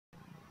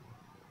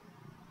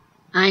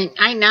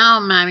I know,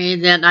 Mommy,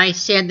 that I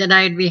said that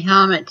I'd be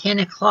home at 10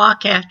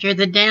 o'clock after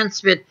the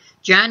dance, but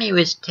Johnny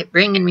was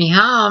bringing me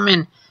home,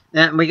 and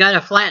we got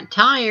a flat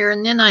tire,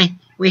 and then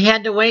we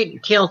had to wait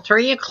until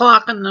 3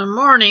 o'clock in the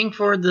morning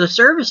for the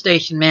service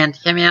station man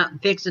to come out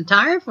and fix the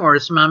tire for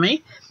us,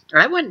 Mommy. Or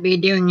I wouldn't be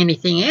doing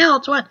anything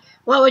else. What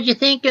would you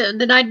think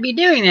that I'd be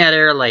doing that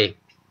early?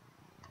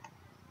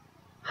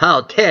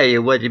 I'll tell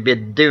you what you'd be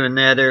doing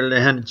that early,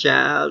 honey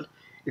child.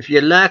 If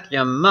you liked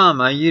your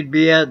mama, you'd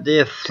be out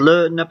there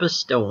flooding up a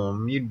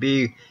storm. You'd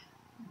be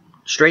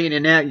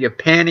straightening out your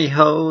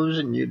pantyhose,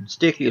 and you'd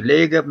stick your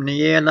leg up in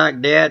the air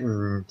like that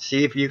and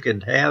see if you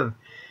could have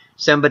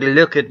somebody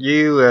look at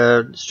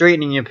you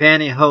straightening your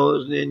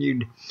pantyhose. Then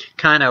you'd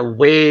kind of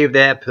wave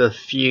that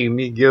perfume.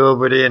 You'd go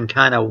over there and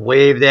kind of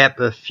wave that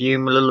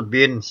perfume a little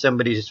bit in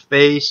somebody's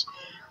face,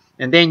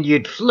 and then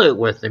you'd flirt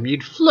with them.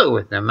 You'd flirt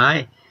with them.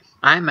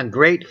 I'm a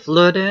great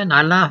flirter, and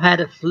I know how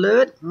to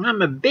flirt.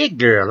 I'm a big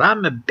girl.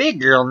 I'm a big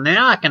girl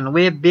now. I can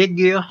wear big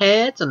girl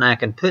hats, and I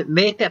can put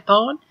makeup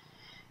on.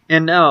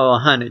 And oh,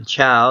 honey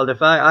child,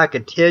 if I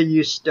could tell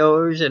you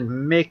stories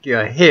and make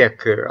your hair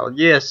curl.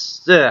 Yes,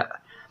 sir.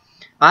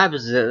 I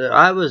was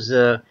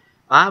the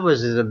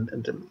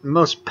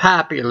most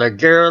popular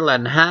girl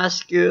in high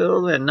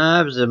school, and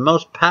I was the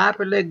most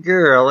popular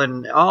girl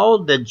in all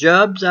the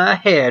jobs I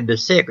had, the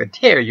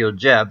secretarial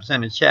jobs,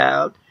 honey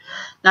child.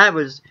 I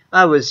was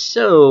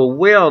so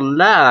well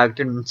liked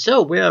and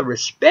so well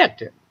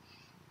respected.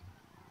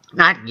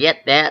 I'd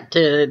get that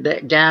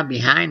guy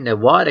behind the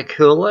water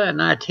cooler,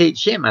 and I'd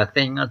teach him a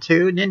thing or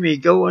two, and then we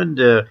go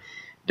into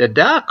the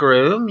dark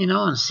room,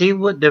 and see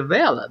what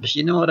develops.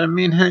 You know what I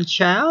mean, huh,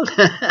 child?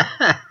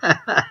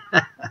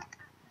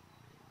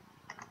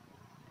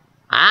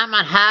 I'm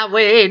on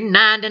Highway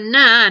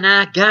 99,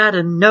 I got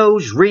a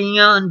nose ring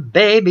on,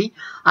 baby.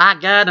 I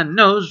got a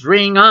nose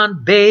ring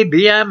on,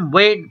 baby. I'm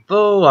waiting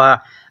for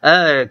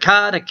a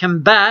car to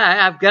come by.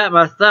 I've got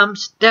my thumb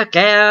stuck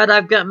out,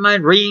 I've got my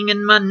ring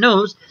in my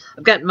nose.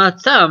 I've got my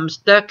thumb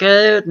stuck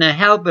out and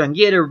helping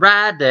get a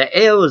ride to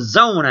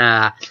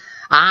Arizona.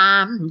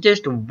 I'm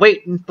just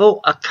waiting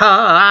for a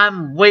car,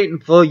 I'm waiting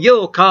for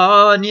your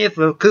car, and if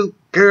a coupe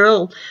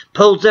girl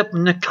pulls up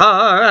in the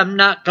car, I'm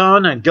not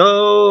gonna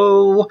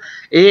go.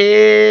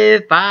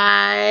 If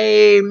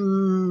I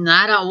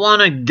don't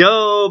wanna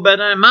go, but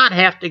I might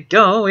have to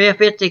go.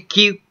 If it's a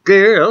cute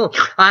girl,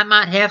 I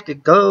might have to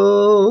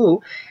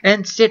go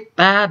and sit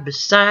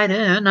beside her,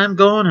 and I'm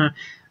gonna,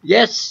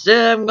 yes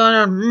sir, I'm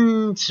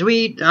gonna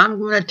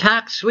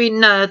talk sweet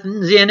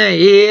nothings in her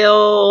ear,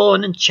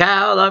 and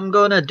child, I'm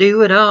gonna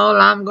do it all.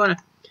 Wow,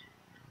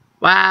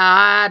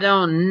 I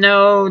don't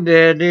know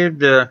that if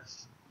the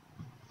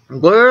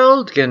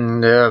world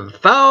can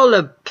fall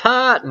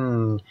apart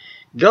and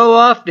go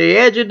off the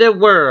edge of the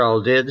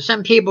world.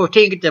 Some people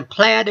think it's a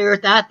flat earth.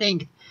 I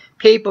think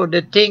people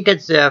that think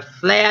it's a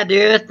flat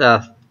earth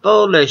are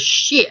full of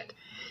shit.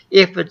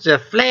 If it's a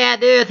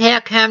flat earth,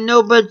 how come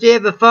nobody's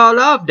ever fall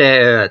off the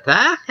earth,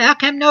 huh? How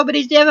come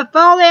nobody's ever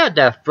fall out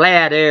the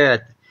flat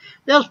earth?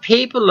 Those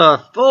people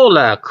are full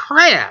of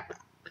crap.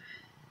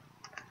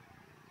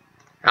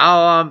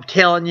 Oh, I'm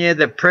telling you,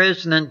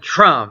 President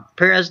Trump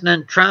is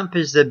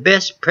the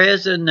best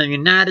president of the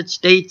United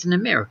States in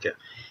America.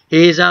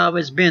 He's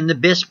always been the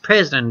best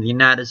president of the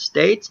United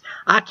States.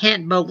 I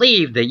can't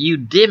believe that you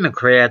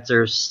Democrats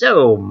are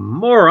so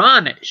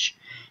moronish.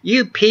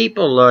 You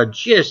people are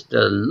just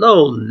the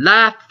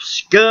low-life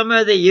scum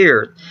of the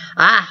earth.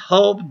 I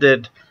hope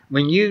that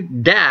when you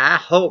die, I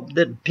hope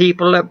that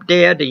people up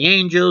there, the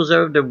angels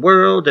of the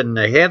world and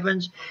the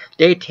heavens,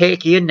 they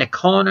take you in the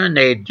corner and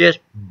they just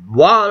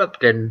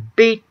walloped and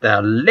beat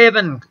the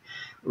living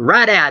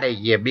right out of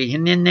you.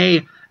 And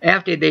then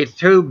after they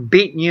through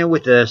beating you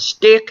with a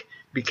stick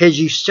because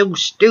you're so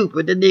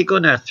stupid, then they're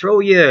going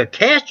to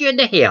cast you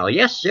into hell.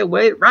 Yes, sir,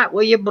 right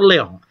where you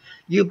belong.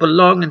 You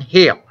belong in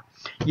hell.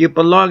 You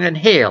belong in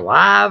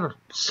hell.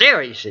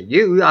 Seriously,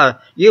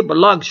 you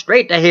belong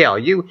straight to hell.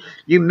 You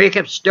make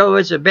up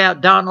stories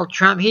about Donald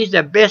Trump. He's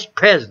the best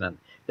president.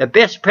 The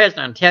best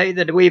president, I tell you,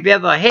 that we've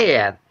ever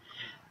had.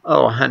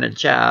 Oh, honey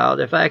child,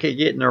 if I could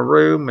get in a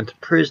room with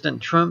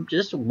President Trump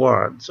just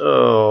once,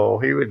 oh,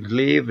 he would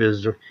leave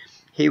his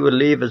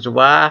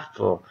wife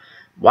for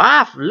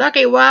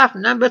lucky wife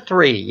number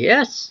 3.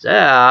 Yes,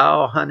 sir.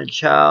 Oh, honey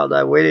child,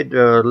 I waited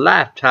a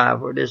lifetime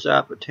for this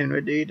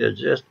opportunity to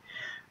just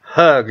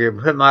hug and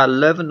put my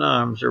loving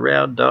arms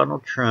around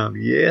Donald Trump.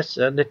 Yes,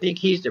 and I think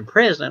he's the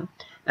president,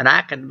 and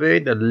I can be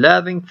the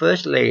loving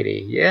first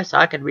lady. Yes,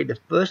 I can be the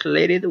first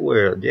lady of the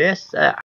world. Yes, sir.